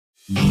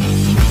Hello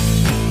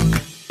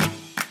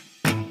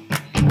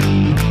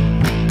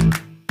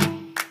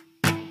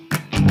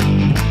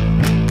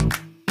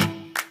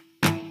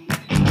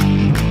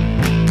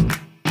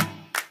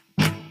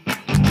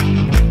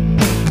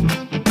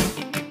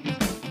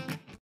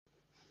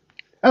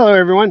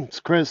everyone, it's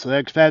Chris with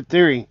XFAT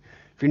Theory.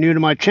 If you're new to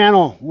my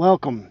channel,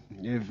 welcome.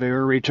 If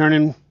you're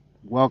returning,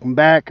 welcome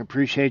back.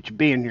 Appreciate you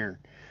being here.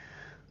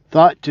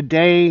 Thought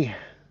today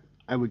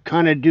I would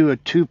kind of do a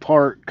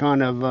two-part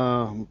kind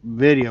of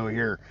video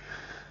here.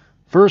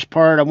 First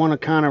part, I want to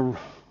kind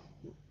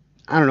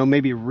of,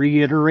 maybe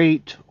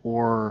reiterate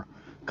or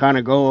kind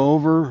of go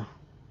over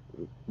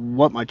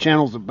what my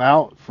channel's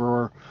about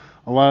for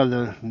a lot of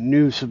the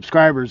new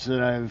subscribers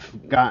that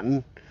I've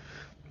gotten.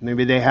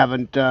 Maybe they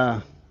haven't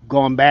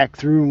gone back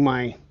through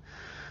my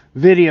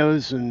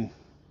videos and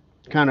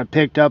kind of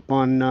picked up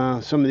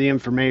on some of the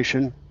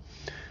information.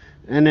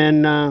 And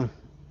then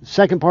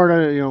second part,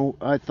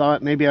 I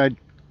thought maybe I'd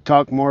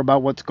talk more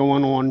about what's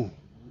going on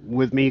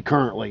with me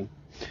currently.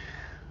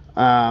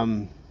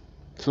 So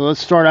let's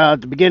start out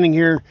at the beginning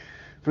here.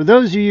 For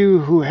those of you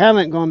who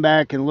haven't gone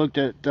back and looked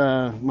at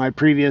my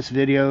previous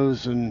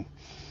videos and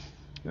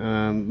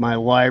my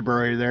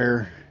library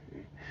there,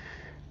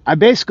 I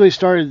basically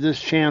started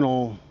this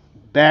channel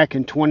back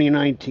in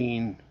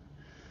 2019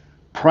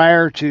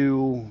 prior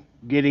to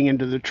getting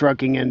into the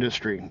trucking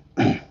industry.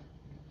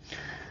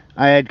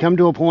 I had come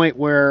to a point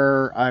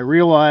where I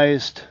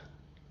realized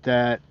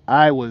that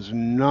I was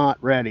not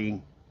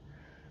ready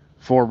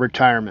for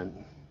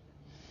retirement.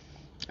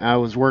 I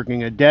was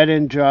working a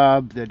dead-end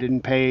job that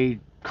didn't pay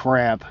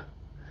crap,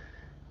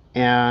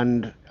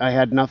 and I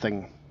had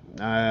nothing.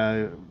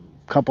 A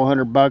couple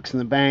 $100 in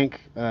the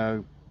bank,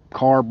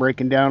 car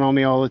breaking down on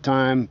me all the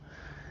time,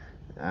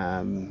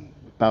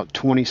 about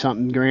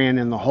 20-something grand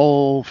in the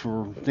hole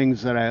for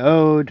things that I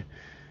owed,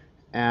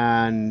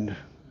 and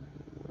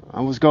I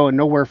was going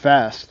nowhere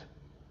fast.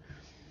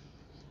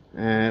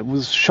 And it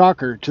was a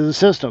shocker to the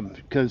system,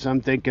 because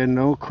I'm thinking,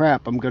 oh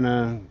crap, I'm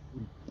gonna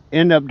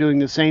end up doing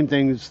the same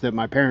things that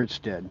my parents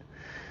did,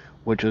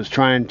 which was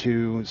trying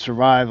to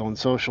survive on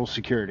Social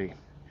Security.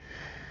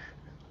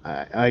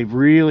 I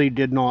really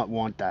did not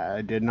want that.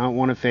 I did not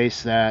want to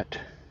face that,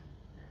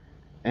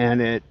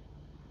 and it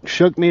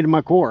shook me to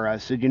my core. I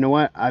said, you know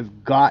what?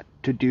 I've got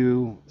to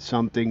do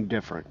something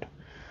different.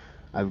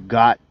 I've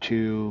got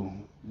to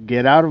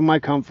get out of my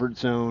comfort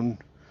zone.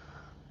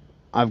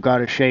 I've got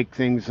to shake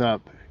things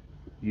up.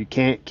 You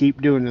can't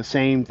keep doing the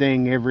same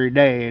thing every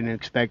day and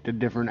expect a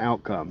different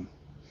outcome.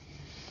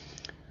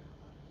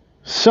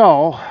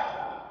 So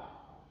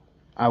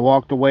I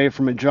walked away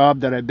from a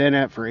job that I'd been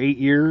at for 8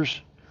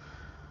 years.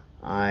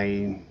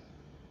 I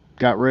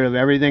got rid of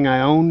everything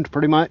I owned,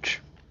 pretty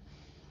much.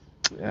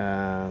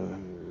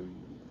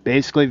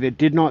 Basically, if it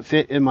did not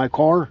fit in my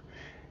car,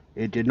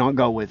 it did not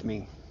go with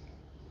me.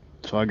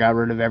 So I got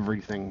rid of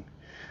everything.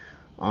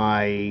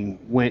 I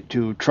went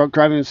to truck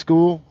driving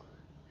school.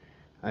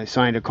 I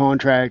signed a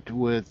contract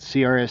with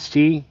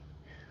CRST,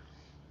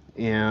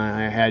 and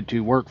I had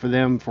to work for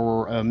them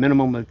for a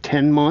minimum of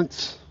 10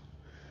 months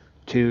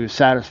to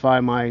satisfy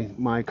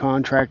my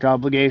contract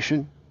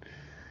obligation.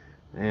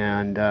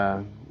 And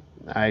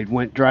I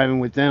went driving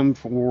with them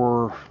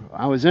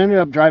ended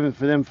up driving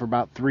for them for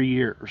about 3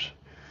 years.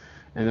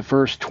 And the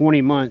first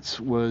 20 months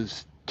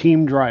was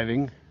team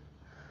driving.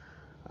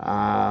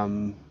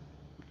 I'm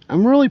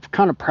really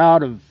kind of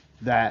proud of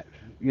that.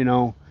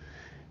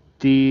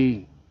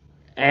 The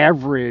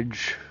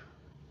average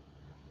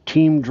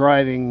team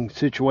driving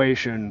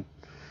situation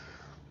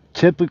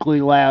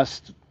typically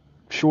lasts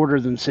shorter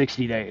than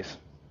 60 days.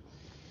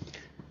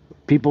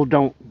 People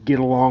don't get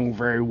along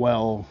very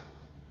well,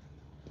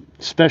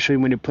 especially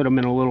when you put them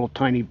in a little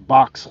tiny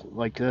box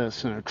like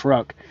this in a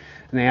truck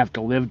and they have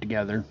to live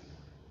together.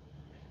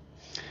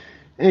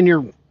 And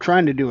you're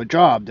trying to do a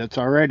job that's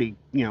already,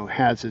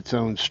 has its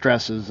own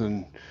stresses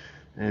and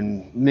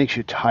makes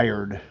you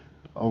tired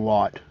a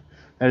lot.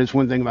 That is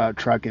one thing about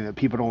trucking that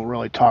people don't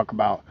really talk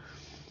about.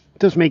 It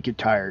does make you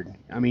tired.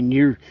 I mean,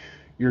 you're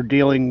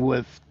dealing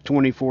with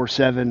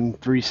 24/7,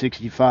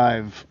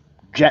 365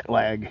 jet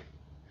lag,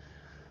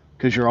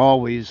 because you're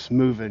always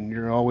moving.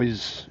 You're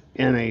always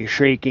in a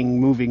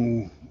shaking,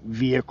 moving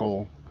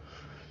vehicle.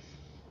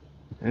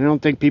 And I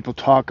don't think people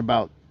talk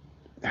about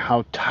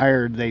how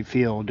tired they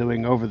feel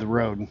doing over the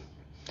road.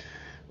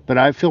 But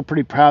I feel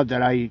pretty proud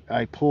that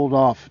I pulled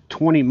off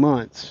 20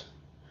 months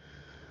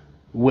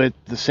with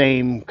the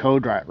same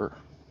co-driver.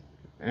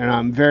 And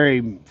I'm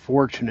very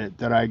fortunate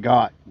that I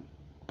got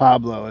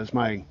Pablo as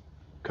my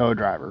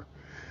co-driver.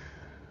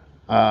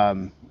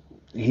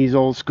 He's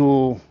old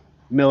school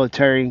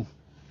military,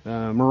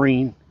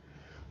 Marine.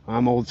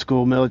 I'm old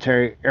school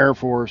military, Air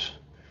Force.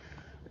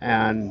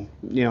 And,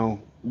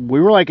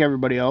 we were like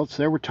everybody else.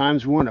 There were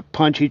times we wanted to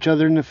punch each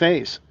other in the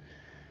face.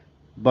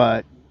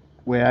 But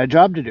we had a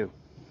job to do.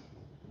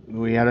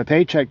 We had a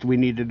paycheck that we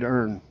needed to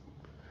earn.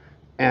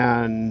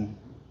 And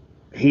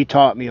he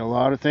taught me a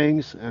lot of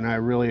things, and I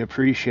really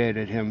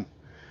appreciated him.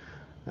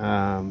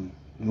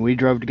 We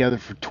drove together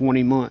for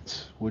 20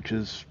 months, which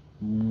is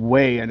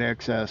way in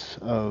excess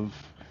of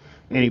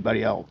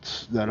anybody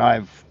else that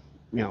I've,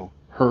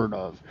 heard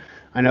of.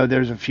 I know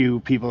there's a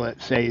few people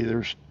that say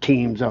there's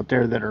teams out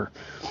there that are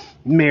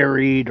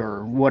married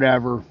or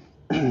whatever.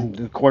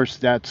 Of course,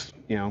 that's,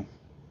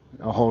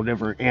 a whole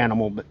different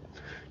animal, but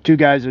two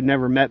guys had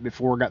never met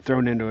before got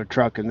thrown into a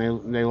truck,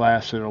 and they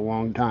lasted a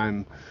long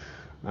time,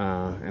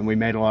 and we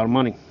made a lot of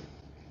money.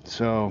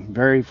 So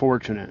very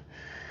fortunate.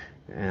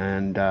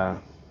 And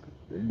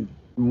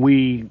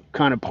we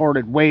kind of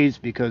parted ways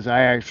because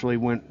I actually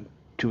went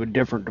to a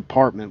different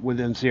department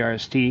within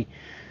CRST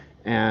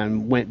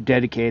and went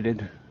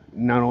dedicated,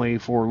 not only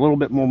for a little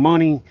bit more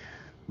money,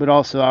 but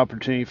also the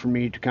opportunity for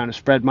me to kind of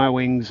spread my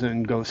wings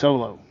and go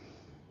solo.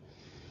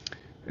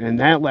 And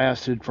that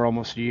lasted for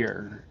almost a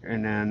year.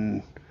 And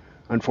then,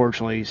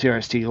 unfortunately,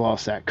 CRST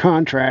lost that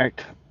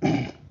contract.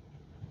 I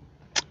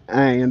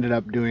ended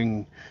up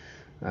doing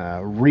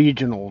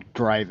regional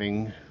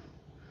driving,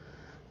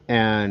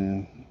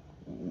 and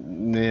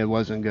it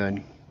wasn't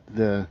good.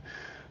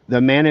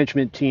 The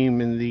management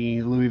team in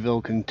the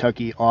Louisville,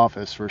 Kentucky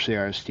office for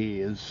CRST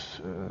is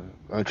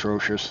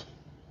atrocious.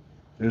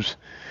 There's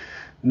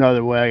no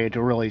other way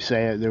to really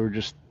say it. They were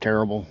just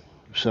terrible.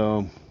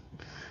 So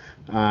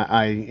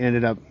I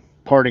ended up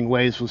parting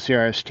ways with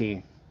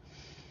CRST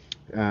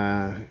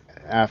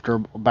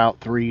after about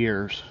 3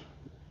 years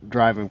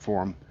driving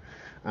for them.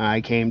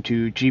 I came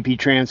to GP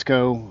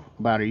Transco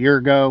about a year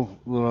ago,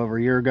 a little over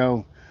a year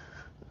ago.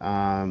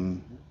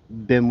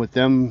 Been with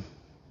them,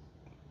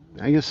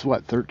 I guess,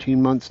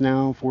 13 months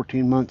now,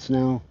 14 months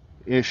now,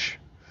 ish.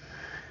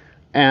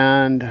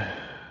 And,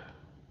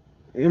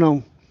 they're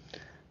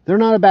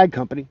not a bad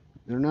company.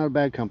 They're not a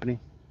bad company.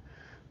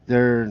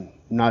 They're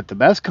not the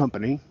best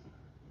company,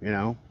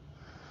 They're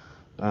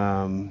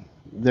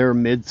a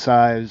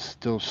mid-size,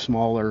 still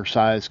smaller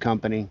size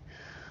company.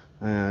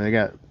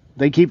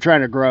 They keep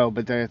trying to grow,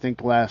 but I think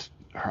the last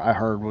I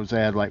heard was they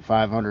had like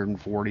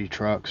 540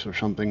 trucks or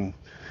something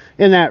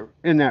in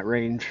that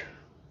range.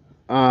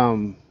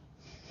 But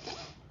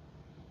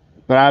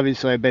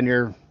obviously I've been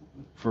here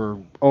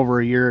for over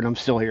a year and I'm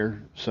still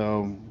here,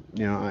 so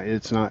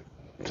it's not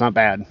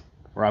bad,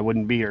 or I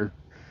wouldn't be here.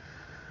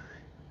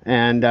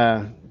 And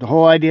the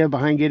whole idea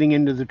behind getting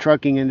into the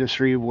trucking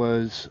industry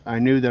was I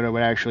knew that I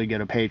would actually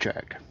get a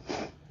paycheck,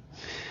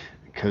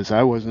 because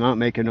I was not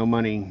making no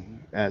money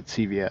at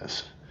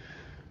CVS.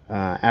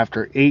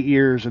 After 8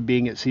 years of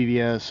being at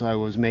CVS, I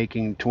was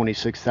making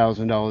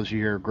 $26,000 a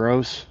year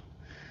gross.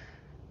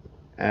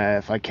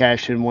 If I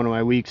cashed in one of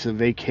my weeks of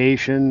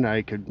vacation,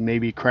 I could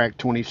maybe crack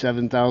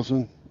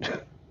 27,000.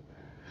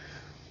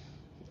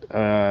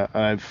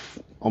 I've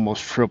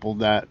almost tripled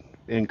that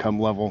income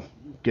level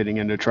getting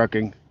into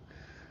trucking.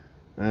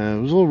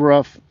 It was a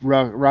little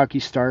rocky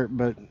start,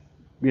 but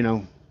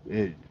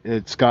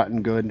it's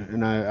gotten good,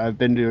 and I've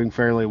been doing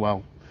fairly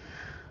well.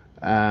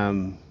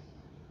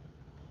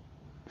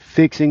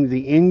 Fixing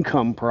the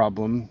income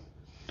problem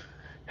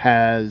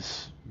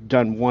has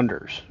done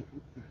wonders.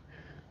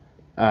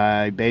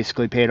 I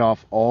basically paid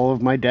off all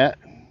of my debt.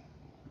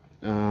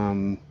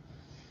 All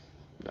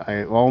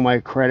my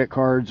credit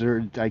cards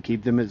I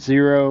keep them at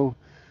zero.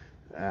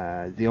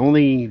 The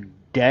only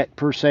debt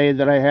per se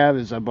that I have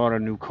is I bought a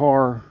new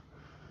car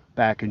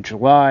back in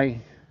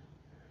July,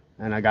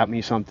 and I got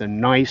me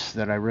something nice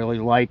that I really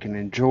like and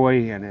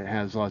enjoy, and it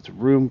has lots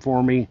of room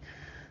for me,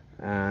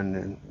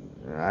 and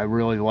I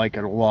really like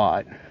it a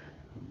lot.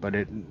 But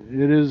it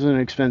is an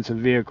expensive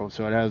vehicle,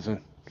 so it has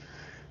a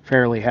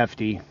fairly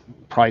hefty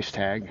price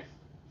tag.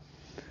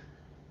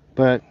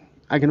 But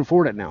I can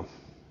afford it now,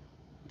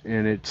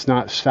 and it's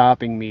not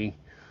stopping me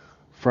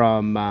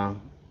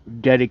from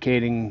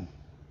dedicating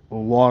a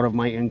lot of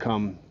my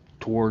income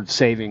towards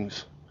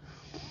savings,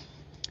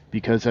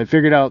 because I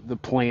figured out the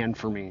plan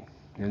for me,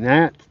 and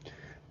that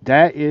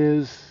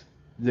is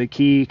the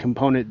key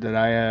component that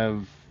I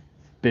have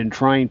been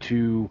trying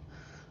to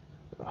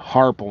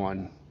harp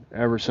on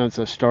ever since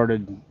I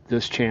started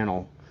this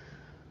channel,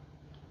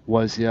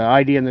 was the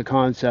idea and the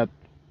concept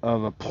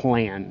of a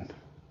plan.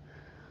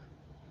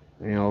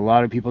 A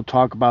lot of people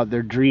talk about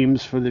their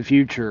dreams for the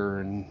future,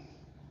 and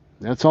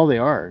that's all they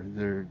are.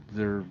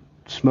 They're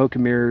smoke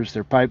and mirrors,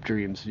 they're pipe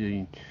dreams.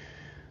 They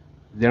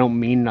don't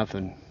mean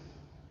nothing.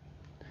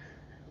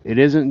 It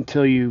isn't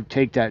until you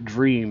take that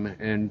dream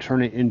and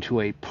turn it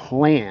into a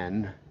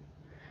plan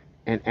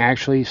and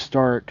actually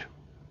start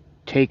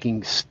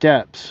taking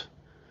steps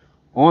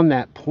on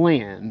that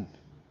plan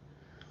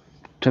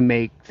to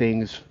make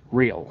things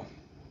real.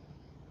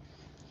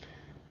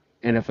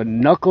 And if a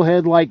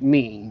knucklehead like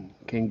me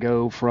can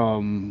go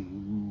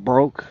from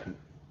broke,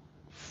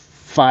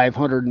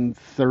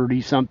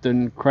 530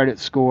 something credit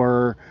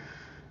score,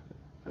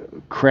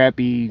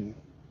 crappy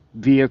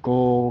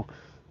vehicle,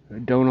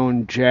 don't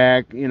own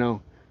jack,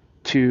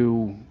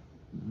 to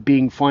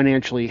being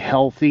financially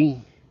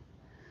healthy.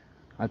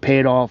 I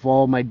paid off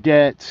all my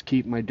debts,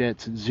 keep my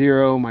debts at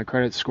zero. My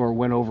credit score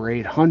went over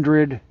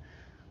 800.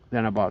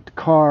 Then I bought the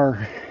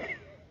car,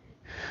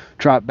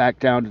 dropped back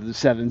down to the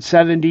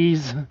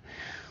 770s.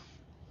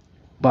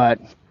 But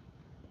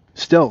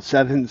still,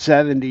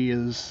 770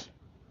 is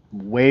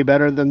way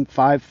better than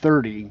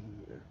 530.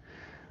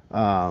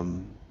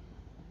 Um,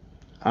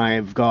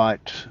 I've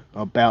got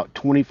about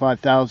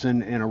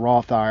 25,000 in a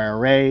Roth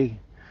IRA.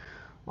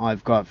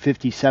 I've got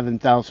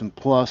 57,000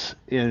 plus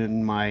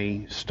in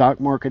my stock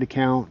market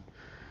account,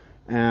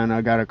 and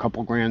I got a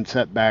couple grand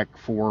set back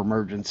for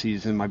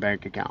emergencies in my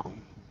bank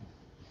account.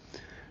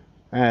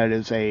 That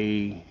is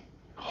a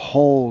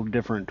whole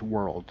different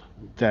world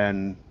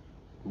than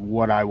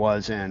what I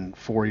was in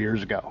 4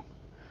 years ago.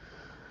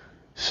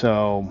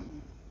 So,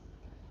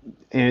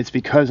 and it's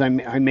because I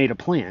made a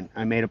plan.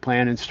 I made a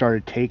plan and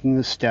started taking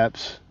the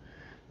steps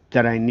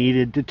that I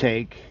needed to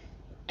take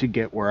to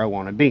get where I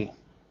want to be.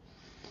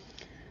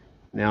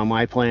 Now,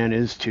 my plan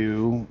is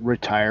to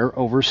retire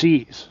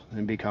overseas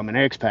and become an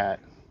expat.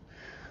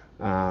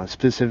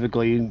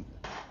 Specifically,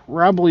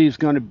 probably is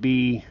going to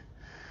be,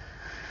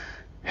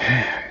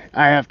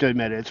 I have to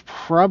admit, it's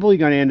probably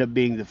going to end up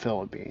being the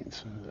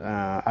Philippines.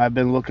 I've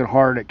been looking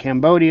hard at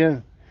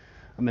Cambodia.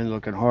 I've been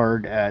looking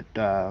hard at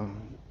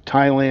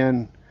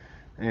Thailand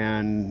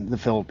and the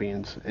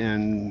Philippines.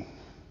 And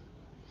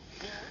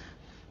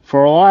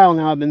for a while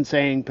now, I've been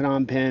saying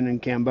Phnom Penh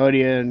and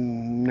Cambodia,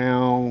 and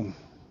now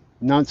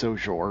not so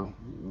sure.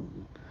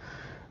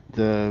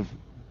 The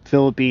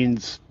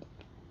Philippines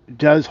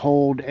does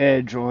hold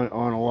edge on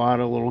a lot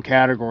of little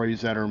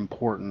categories that are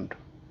important.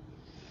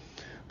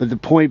 But the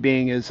point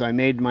being is I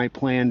made my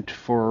plan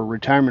for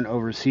retirement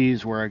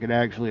overseas where I could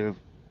actually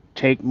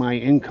take my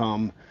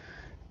income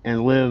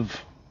and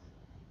live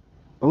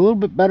a little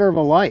bit better of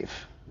a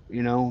life,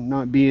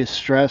 not be as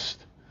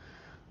stressed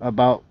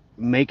about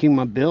making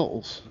my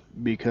bills,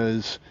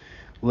 because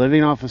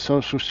living off of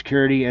Social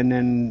Security and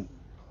then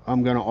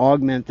I'm going to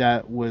augment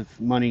that with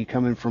money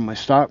coming from my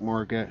stock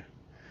market.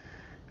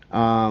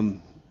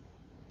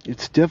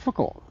 It's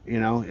difficult,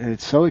 and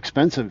it's so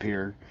expensive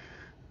here.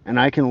 And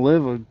I can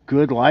live a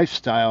good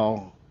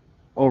lifestyle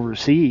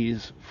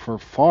overseas for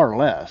far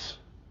less.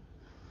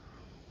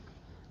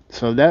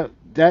 So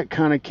that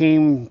kind of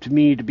came to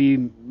me to be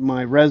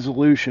my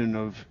resolution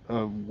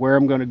of where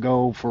I'm going to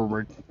go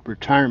for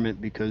retirement,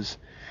 because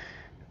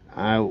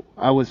I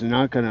was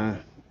not going to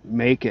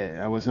make it.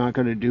 I was not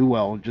going to do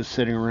well just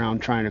sitting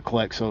around trying to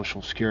collect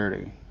Social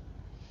Security.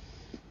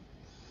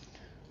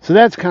 So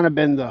that's kind of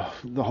been the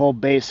whole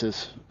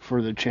basis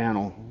for the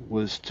channel,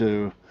 was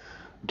to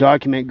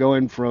document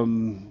going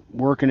from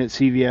working at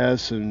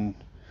CVS and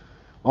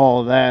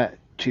all of that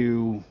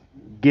to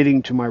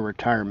getting to my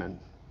retirement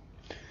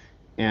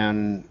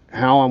and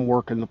how I'm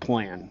working the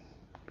plan.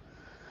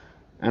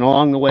 And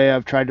along the way,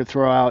 I've tried to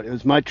throw out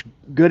as much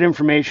good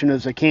information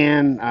as I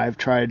can. I've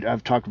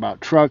talked about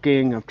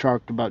trucking, I've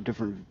talked about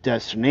different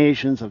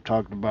destinations, I've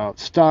talked about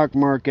stock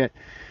market,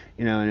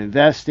 and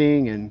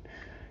investing, and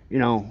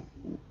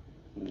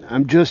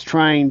I'm just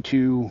trying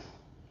to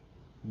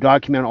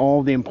document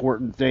all the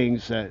important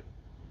things that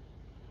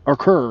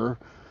occur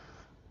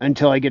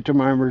until I get to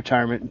my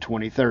retirement in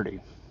 2030.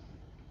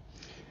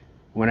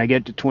 When I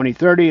get to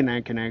 2030 and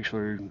I can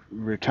actually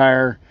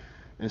retire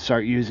and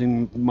start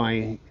using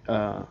my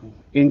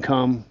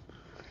income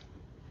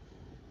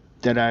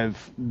that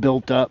I've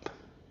built up,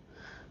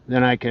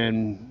 then I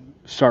can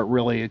start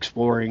really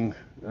exploring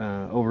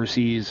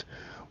overseas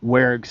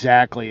where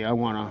exactly I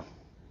want to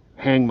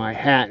hang my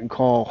hat and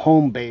call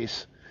home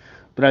base.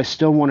 But I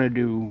still want to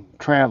do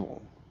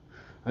travel.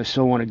 I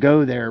still want to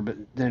go there, but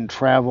then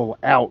travel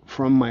out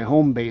from my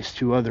home base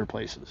to other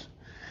places.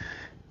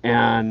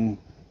 And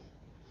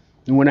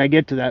when I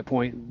get to that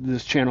point,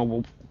 this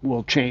channel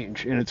will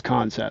change in its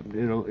concept.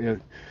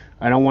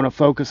 I don't want to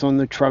focus on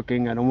the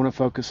trucking. I don't want to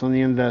focus on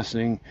the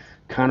investing.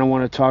 Kind of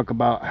want to talk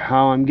about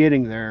how I'm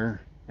getting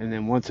there. And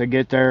then once I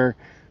get there,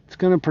 it's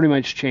going to pretty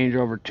much change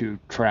over to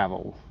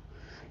travel.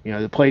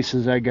 The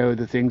places I go,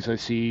 the things I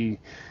see,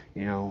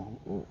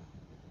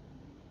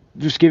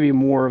 just give you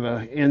more of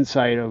an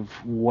insight of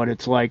what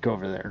it's like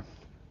over there.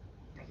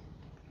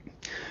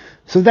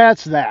 So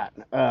that's that.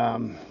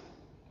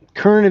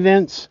 Current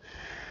events.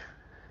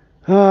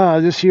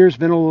 This year's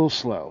been a little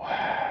slow.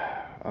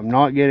 I'm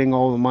not getting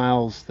all the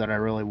miles that I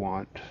really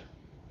want.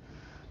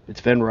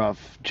 It's been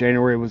rough.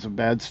 January was a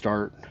bad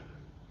start.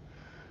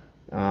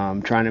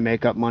 I'm trying to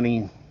make up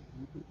money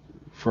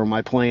for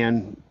my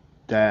plan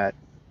that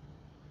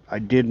I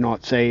did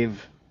not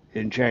save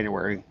in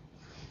January.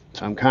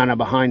 So I'm kind of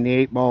behind the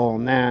 8 ball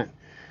on that.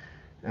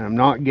 And I'm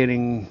not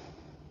getting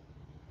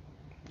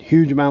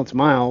huge amounts of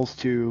miles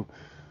to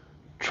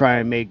try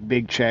and make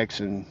big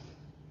checks and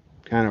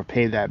kind of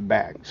pay that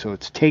back. So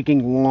it's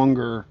taking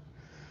longer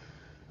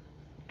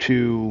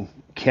to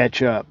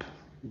catch up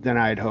than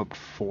I had hoped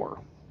for.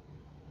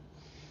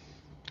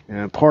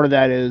 And part of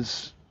that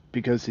is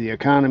because of the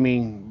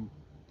economy.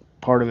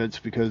 Part of it's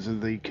because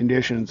of the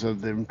conditions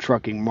of the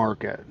trucking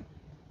market.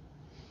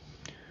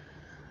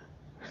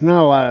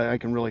 Not a lot I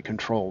can really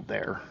control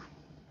there.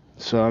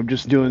 So I'm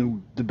just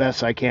doing the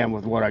best I can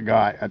with what I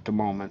got at the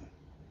moment.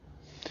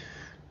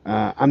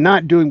 I'm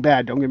not doing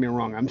bad, don't get me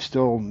wrong. I'm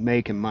still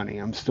making money.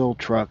 I'm still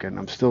trucking.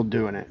 I'm still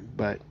doing it.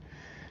 But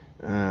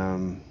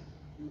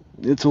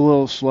it's a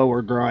little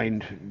slower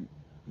grind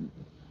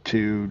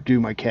to do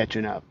my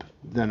catching up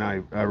than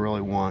I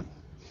really want.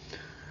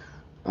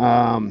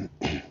 Um,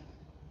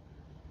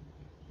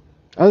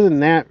 Other than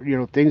that,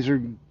 things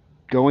are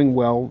going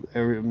well.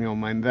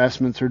 My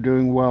investments are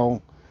doing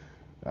well.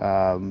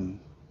 Um,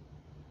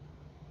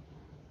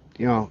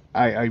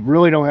 I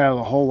really don't have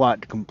a whole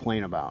lot to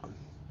complain about.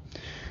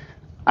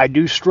 I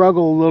do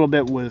struggle a little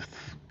bit with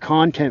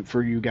content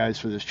for you guys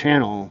for this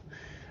channel.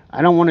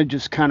 I don't want to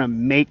just kind of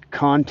make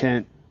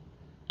content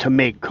to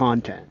make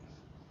content.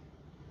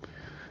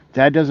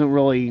 That doesn't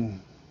really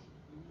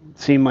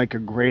seem like a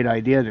great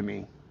idea to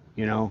me,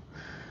 you know.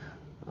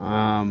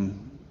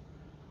 Um,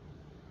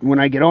 when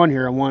I get on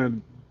here, I want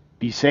to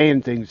be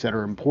saying things that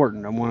are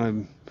important. I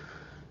want to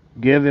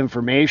give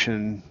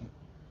information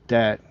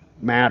that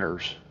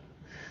matters.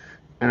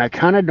 And I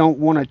kind of don't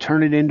want to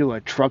turn it into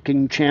a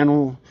trucking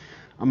channel.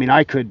 I mean,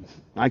 I could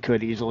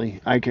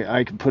easily. I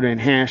could put in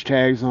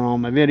hashtags on all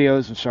my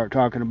videos and start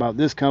talking about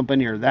this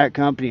company or that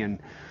company and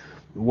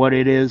what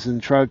it is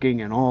in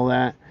trucking and all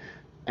that,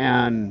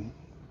 and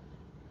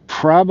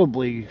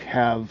probably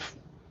have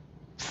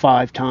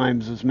 5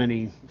 times as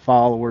many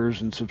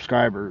followers and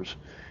subscribers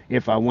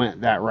if I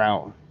went that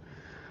route.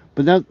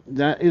 But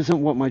that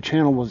isn't what my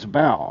channel was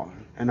about,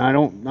 and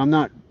I'm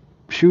not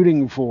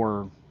shooting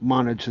for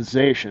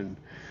monetization.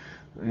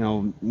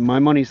 My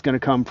money's going to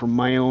come from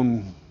my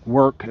own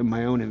work and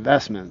my own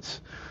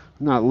investments.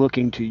 I'm not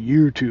looking to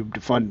YouTube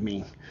to fund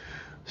me.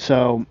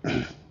 So,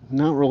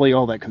 not really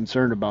all that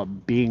concerned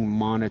about being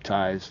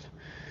monetized.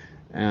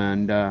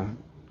 And I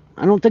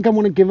don't think I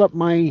want to give up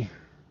my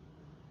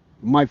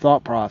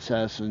thought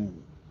process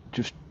and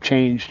just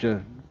change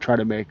to try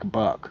to make a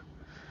buck.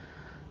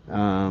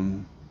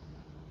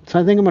 So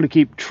I think I'm going to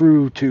keep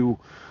true to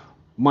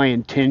my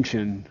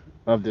intention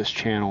of this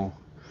channel.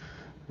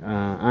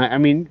 I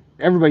mean,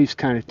 everybody's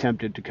kind of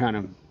tempted to kind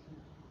of,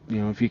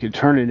 if you could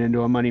turn it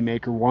into a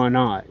moneymaker, why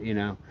not,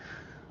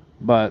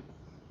 But,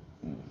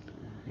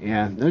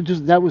 yeah,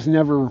 that was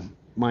never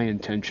my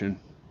intention.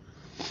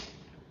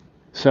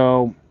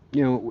 So,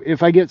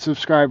 if I get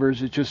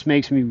subscribers, it just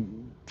makes me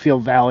feel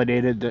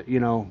validated that,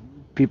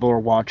 people are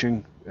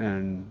watching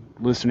and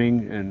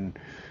listening. And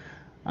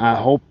I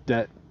hope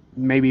that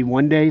maybe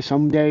one day,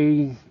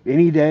 someday,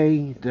 any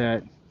day,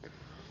 that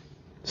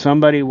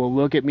somebody will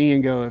look at me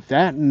and go, if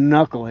that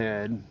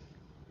knucklehead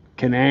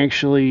can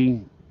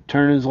actually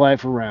turn his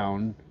life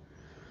around,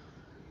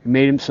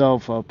 made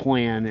himself a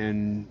plan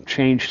and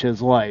changed his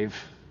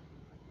life,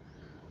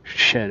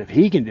 shit, if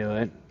he can do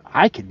it,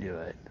 I can do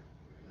it.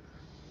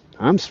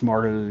 I'm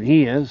smarter than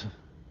he is.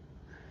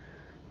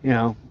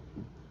 I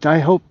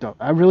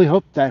really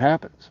hope that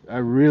happens. I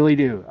really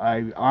do.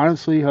 I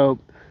honestly hope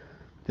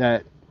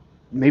that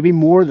maybe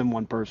more than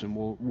one person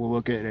will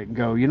look at it and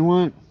go, you know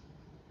what?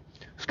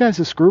 This guy's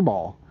a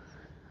screwball.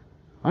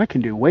 I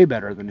can do way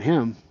better than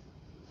him.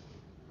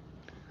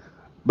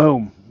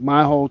 Boom.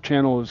 My whole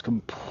channel is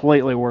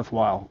completely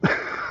worthwhile.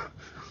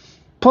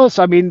 Plus,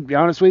 I mean, to be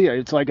honest with you,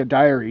 it's like a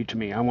diary to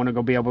me. I want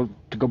to be able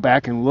to go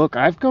back and look.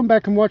 I've gone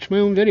back and watched my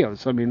own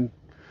videos. I mean,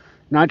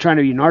 not trying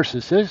to be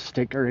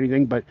narcissistic or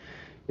anything, but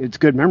it's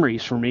good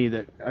memories for me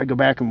that I go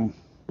back and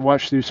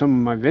watch through some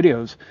of my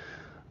videos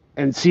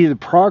and see the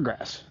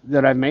progress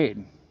that I've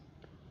made.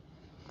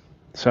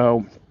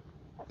 So,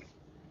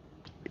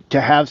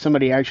 to have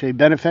somebody actually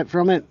benefit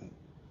from it,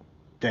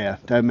 yeah,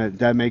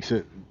 that makes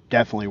it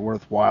definitely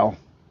worthwhile.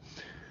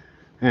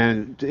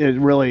 And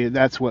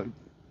that's what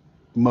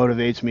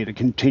motivates me to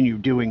continue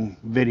doing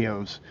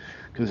videos.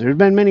 Because there's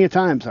been many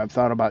times I've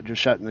thought about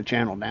just shutting the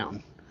channel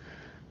down.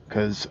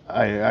 Because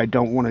I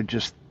don't want to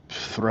just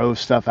throw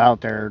stuff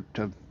out there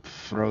to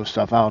throw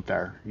stuff out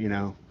there,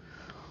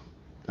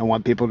 I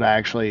want people to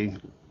actually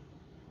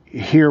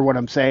hear what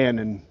I'm saying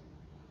and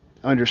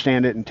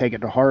understand it and take it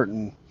to heart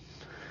and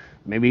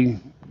maybe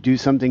do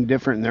something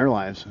different in their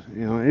lives.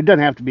 It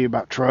doesn't have to be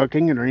about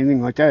trucking or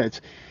anything like that.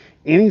 It's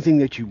anything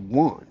that you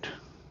want.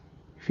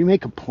 If you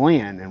make a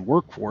plan and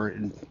work for it,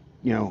 and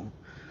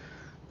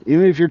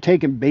even if you're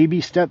taking baby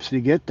steps to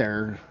get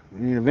there,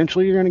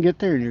 eventually you're going to get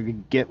there and you're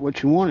going to get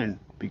what you wanted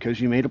because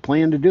you made a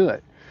plan to do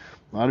it.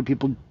 A lot of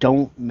people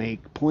don't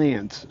make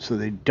plans, so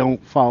they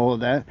don't follow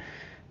that,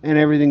 and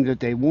everything that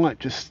they want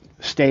just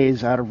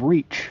stays out of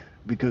reach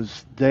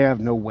because they have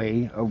no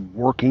way of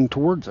working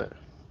towards it.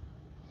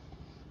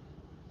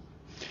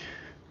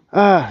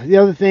 The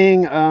other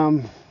thing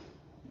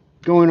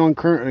going on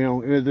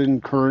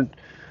current,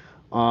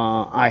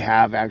 I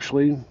have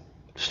actually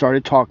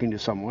started talking to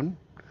someone.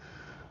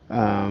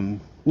 A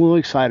little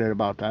excited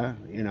about that.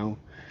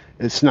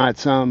 It's not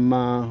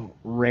some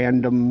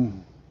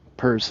random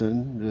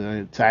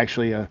person. It's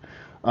actually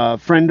a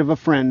friend of a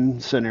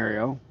friend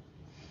scenario.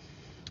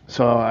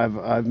 So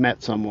I've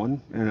met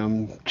someone and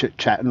I'm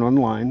chit-chatting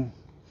online.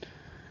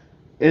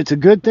 It's a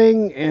good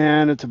thing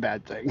and it's a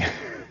bad thing.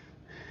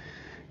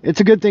 It's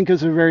a good thing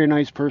because they're a very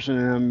nice person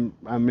and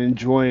I'm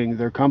enjoying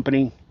their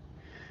company,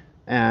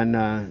 and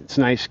it's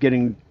nice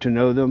getting to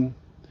know them.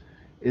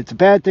 It's a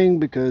bad thing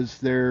because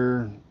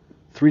they're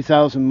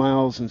 3,000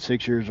 miles and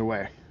 6 years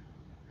away.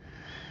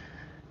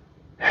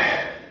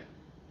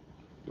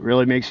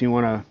 really makes you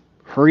want to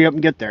hurry up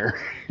and get there,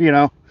 you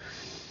know.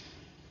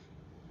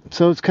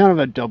 So it's kind of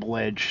a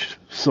double-edged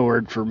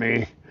sword for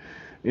me,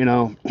 you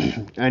know.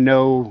 I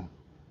know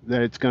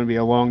that it's going to be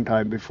a long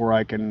time before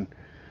I can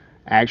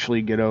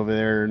actually get over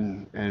there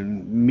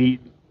and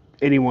meet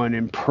anyone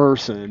in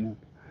person.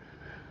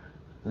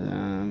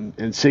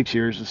 And 6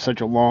 years is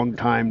such a long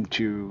time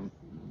to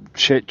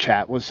chit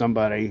chat with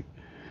somebody.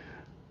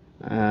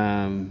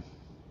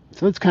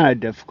 So it's kind of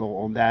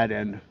difficult on that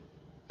end.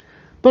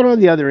 But on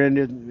the other end,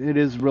 it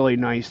is really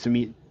nice to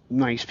meet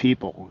nice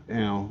people, you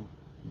know,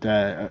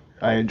 that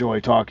I enjoy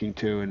talking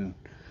to and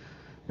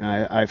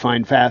I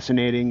find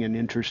fascinating and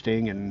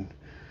interesting. And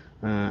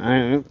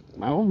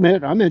I'll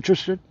admit I'm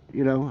interested.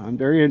 You know, I'm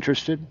very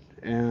interested.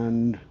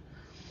 And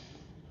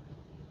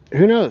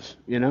who knows?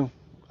 You know,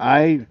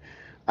 I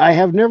I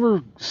have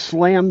never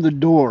slammed the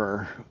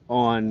door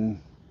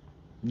on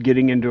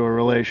getting into a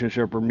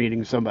relationship or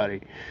meeting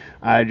somebody.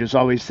 I just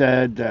always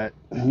said that,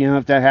 you know,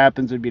 if that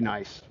happens, it'd be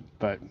nice.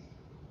 But,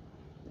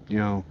 you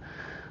know,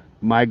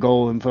 my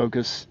goal and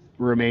focus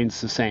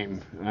remains the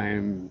same.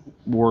 I'm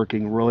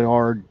working really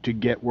hard to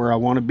get where I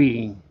want to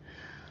be.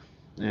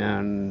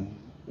 And,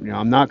 you know,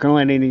 I'm not going to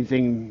let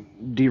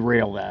anything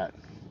derail that.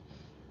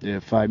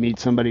 If I meet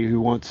somebody who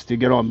wants to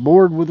get on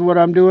board with what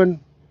I'm doing,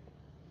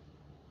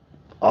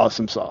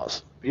 awesome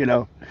sauce, you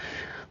know.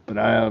 But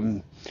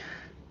I'm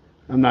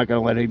not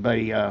going to let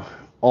anybody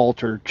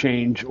alter,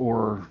 change,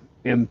 or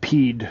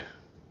impede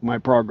my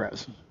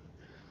progress.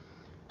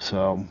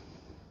 So,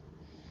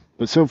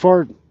 but so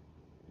far,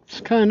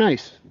 it's kind of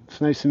nice. It's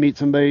nice to meet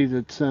somebody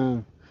that's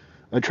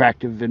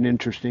attractive and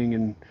interesting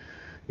and,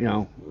 you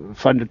know,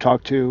 fun to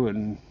talk to.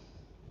 And,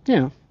 you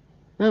know,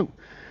 that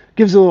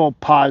gives a little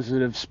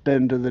positive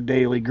spin to the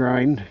daily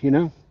grind, you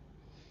know.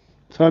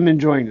 So I'm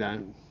enjoying that.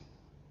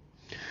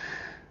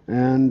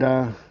 And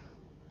I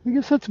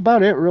guess that's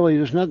about it, really.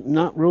 There's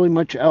not really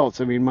much else.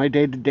 I mean, my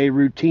day-to-day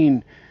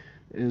routine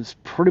is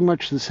pretty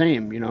much the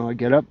same. You know, I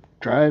get up,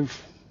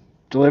 drive,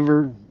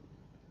 deliver,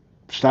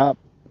 stop,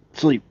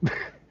 sleep,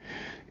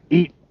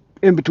 eat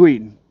in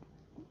between.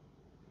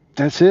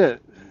 That's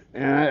it.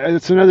 And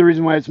that's another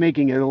reason why it's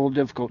making it a little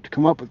difficult to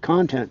come up with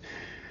content.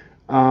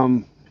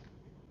 I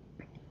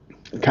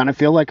kind of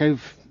feel like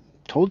I've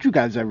told you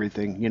guys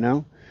everything, you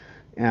know,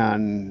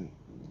 and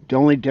the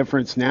only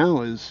difference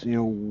now is, you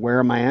know, where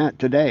am I at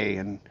today?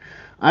 And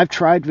I've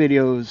tried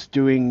videos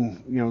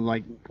doing, you know,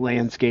 like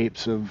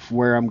landscapes of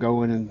where I'm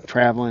going and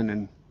traveling,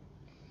 and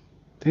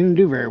they didn't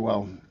do very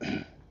well.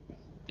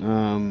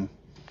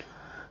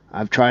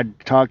 I've tried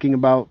talking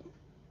about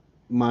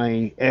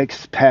my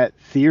expat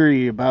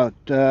theory about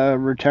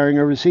retiring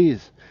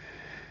overseas.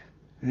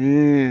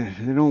 They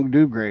don't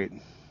do great.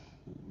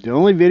 The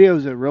only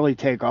videos that really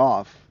take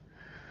off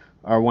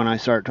are when I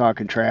start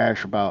talking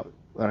trash about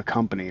a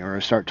company, or I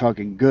start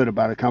talking good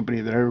about a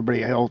company that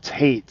everybody else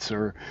hates,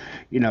 or,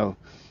 you know,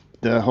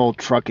 the whole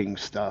trucking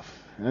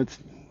stuff. That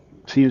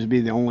seems to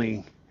be the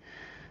only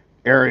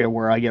area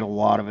where I get a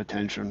lot of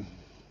attention.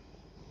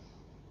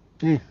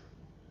 Eh,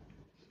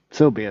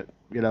 so be it,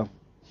 you know.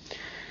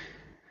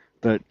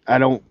 But I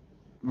don't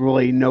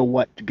really know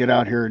what to get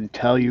out here and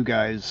tell you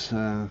guys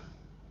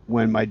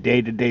when my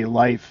day-to-day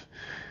life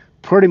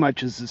pretty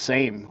much is the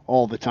same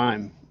all the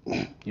time.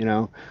 You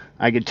know,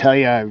 I could tell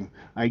you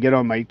I get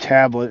on my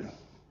tablet.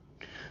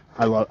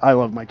 I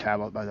love my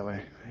tablet, by the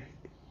way.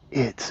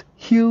 It's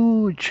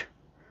huge.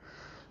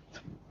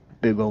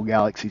 Big old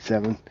Galaxy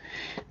 7.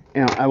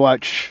 You know, I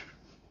watch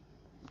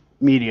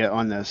media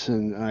on this,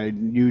 and I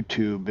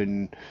YouTube,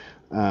 and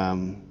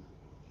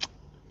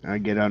I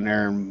get on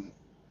there and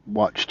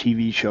watch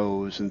TV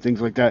shows and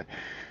things like that.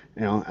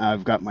 You know,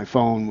 I've got my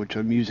phone, which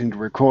I'm using to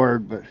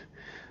record, but,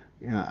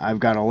 you know, I've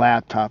got a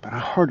laptop, and I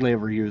hardly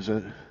ever use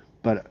it.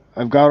 But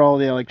I've got all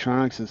the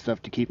electronics and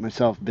stuff to keep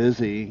myself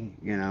busy,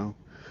 you know.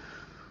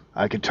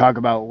 I could talk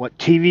about what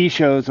TV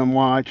shows I'm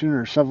watching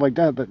or stuff like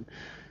that, but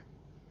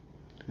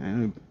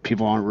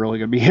people aren't really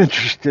going to be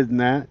interested in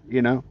that,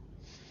 you know.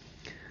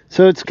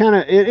 So it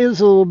is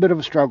a little bit of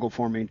a struggle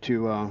for me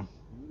to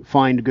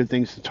find good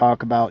things to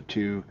talk about,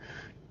 to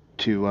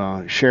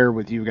share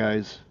with you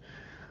guys.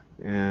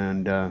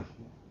 And,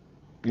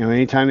 you know,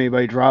 anytime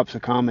anybody drops a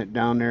comment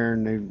down there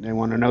and they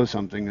want to know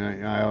something,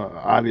 I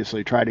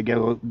obviously try to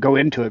go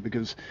into it,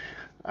 because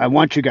I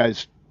want you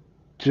guys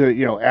to,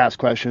 you know, ask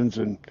questions,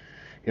 and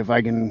if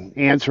I can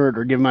answer it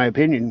or give my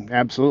opinion,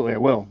 absolutely I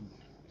will.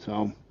 So,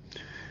 all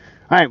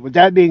right, with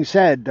that being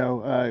said,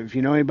 though, if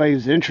you know anybody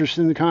who's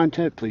interested in the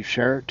content, please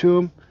share it to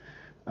them.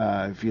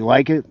 If you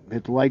like it,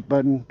 hit the like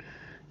button,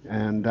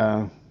 and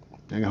I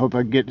hope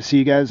I get to see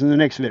you guys in the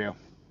next video.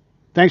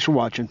 Thanks for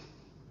watching.